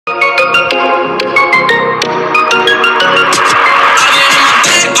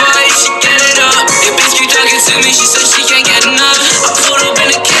to me, she said she can't get enough. I pulled up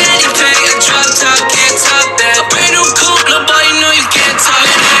in a candy pack, a drop top, can't top that. A brand new coupe, nobody know you can't talk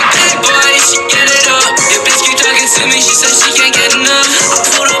that. Big boy, she get it up. Your bitch keep talking to me, she said she can't get enough. I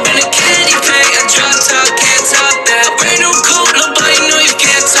pulled up in a candy pack, a drop top, can't top that. A brand new coupe, nobody know you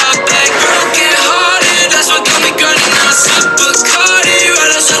can't talk back. Girl, get harder, that's what got me grinding now. Sip Bacardi,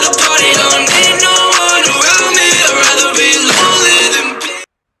 right outside the party. Don't need no one around me, I'd rather be lonely than be.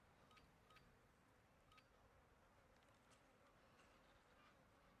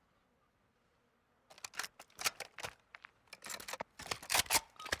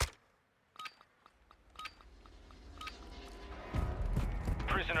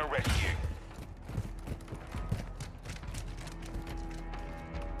 Prisoner rescue.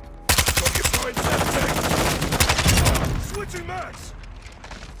 Occupying that. Switching mags.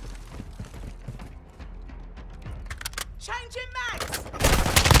 Changing mags.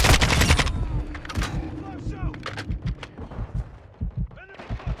 Flash out. Enemy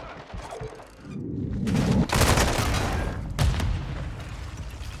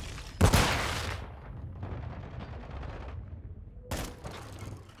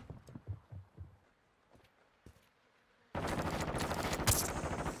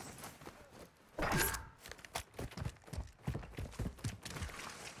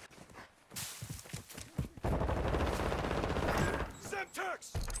Semtex!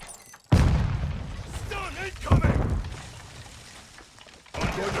 Stun incoming! I'm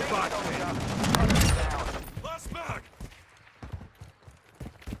going to back, last mag!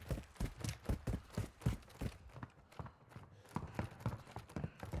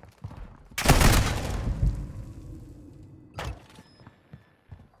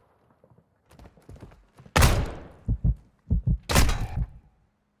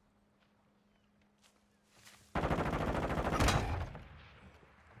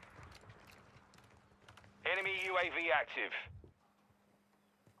 Enemy UAV active.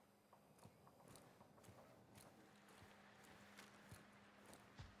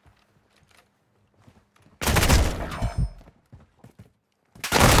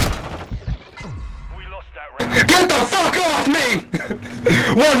 We lost that round. Get the fuck off me!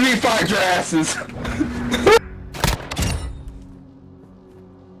 1v5 your asses!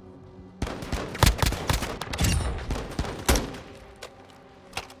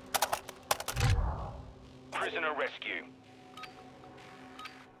 Prisoner rescue.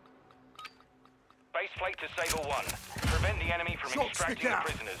 Base plate to Sable 1. Prevent the enemy from Shots extracting stick the out.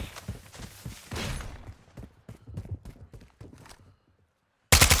 prisoners.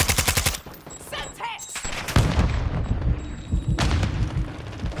 Semtex.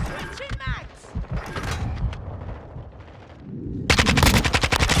 Changing mags.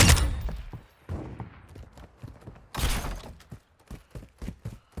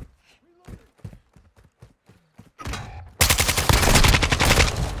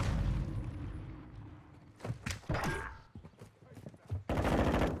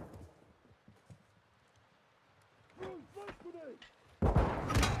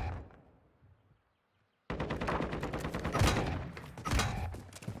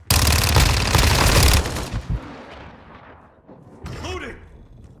 Loading!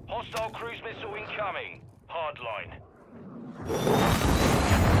 Hostile cruise missile incoming. Hardline.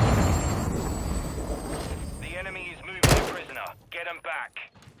 The enemy is moving the prisoner. Get him back.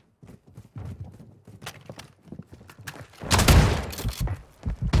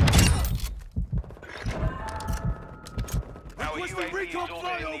 Our Requesting UAV recon is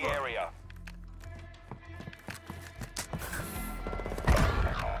ordered in the flyover. area.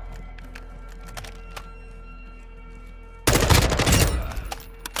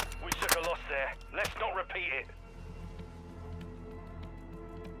 We took a loss there. Let's not repeat it.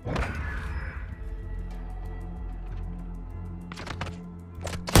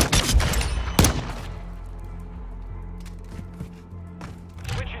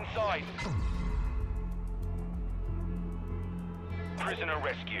 Switch inside. Prisoner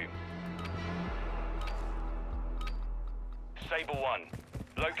rescue. Sable 1.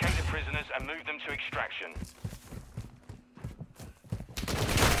 Locate the prisoners and move them to extraction.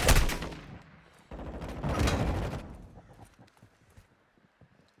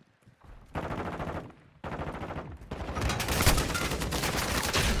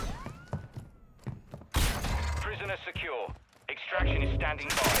 Prisoner secure. Extraction is standing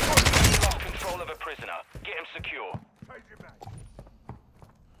by. You lost control of a prisoner. Get him secure. Changing mags.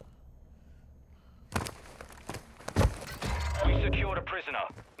 We secured a prisoner.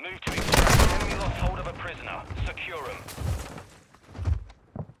 Move to extract. Enemy lost hold of a prisoner. Secure him.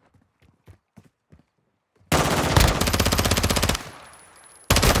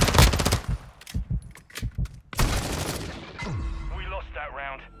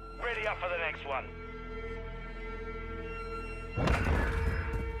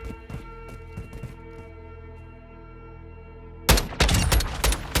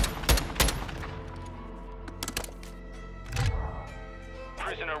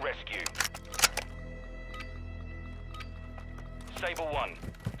 1.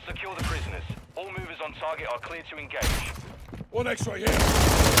 Secure the prisoners. All movers on target are clear to engage. One X-ray here.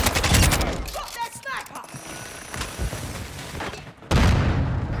 Got their sniper!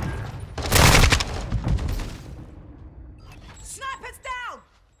 Sniper's down!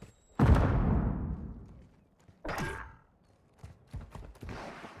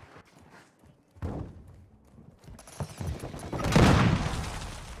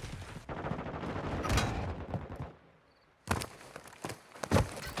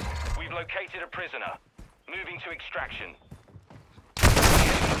 We've located a prisoner. Moving to extraction.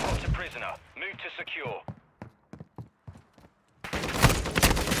 Enemy spots a prisoner. Move to secure.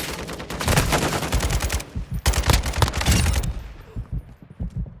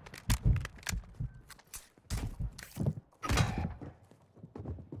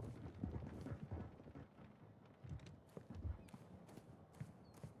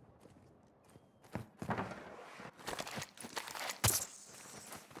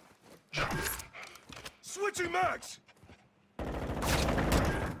 Switching mags!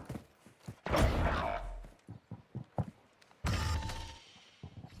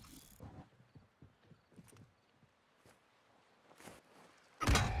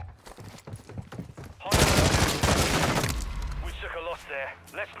 We took a loss there.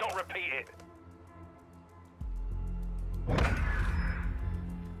 Let's not repeat it.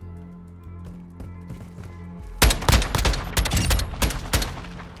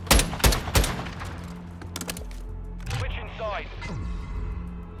 Switch inside.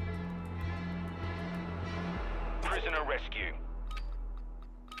 Prisoner rescue.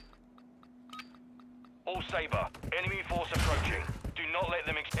 All Sabre. Enemy force approaching. Do not let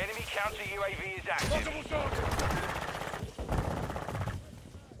them enemy counter UAV is active. Multiple targets!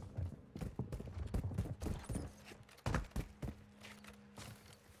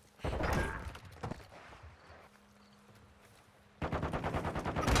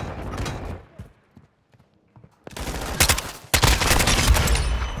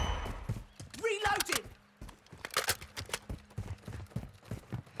 Reloading!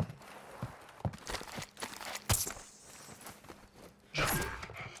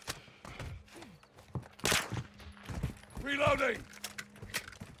 Reloading!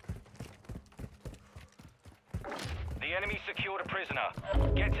 The enemy secured a prisoner.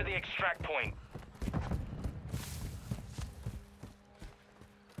 Get to the extract point.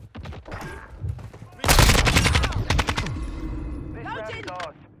 This round is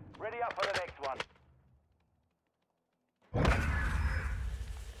ours. Ready up for the next one.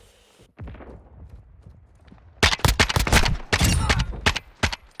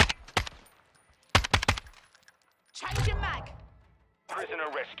 Changing mag! Prisoner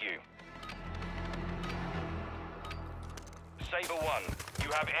rescue. Sabre 1,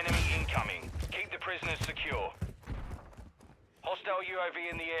 you have enemy incoming. Keep the prisoners secure. Hostile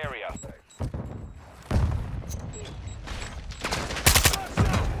UAV in the area.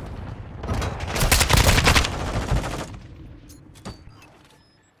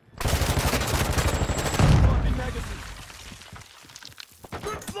 Fucking magazine!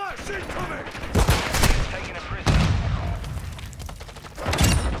 Good flash incoming! Taking a prisoner.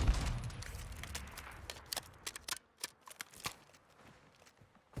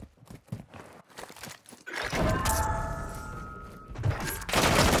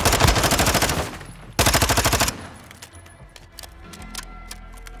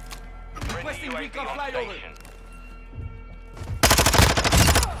 Requesting UAV recon on flyover. station.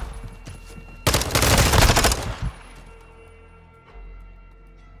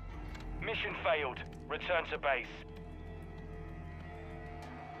 Mission failed. Return to base.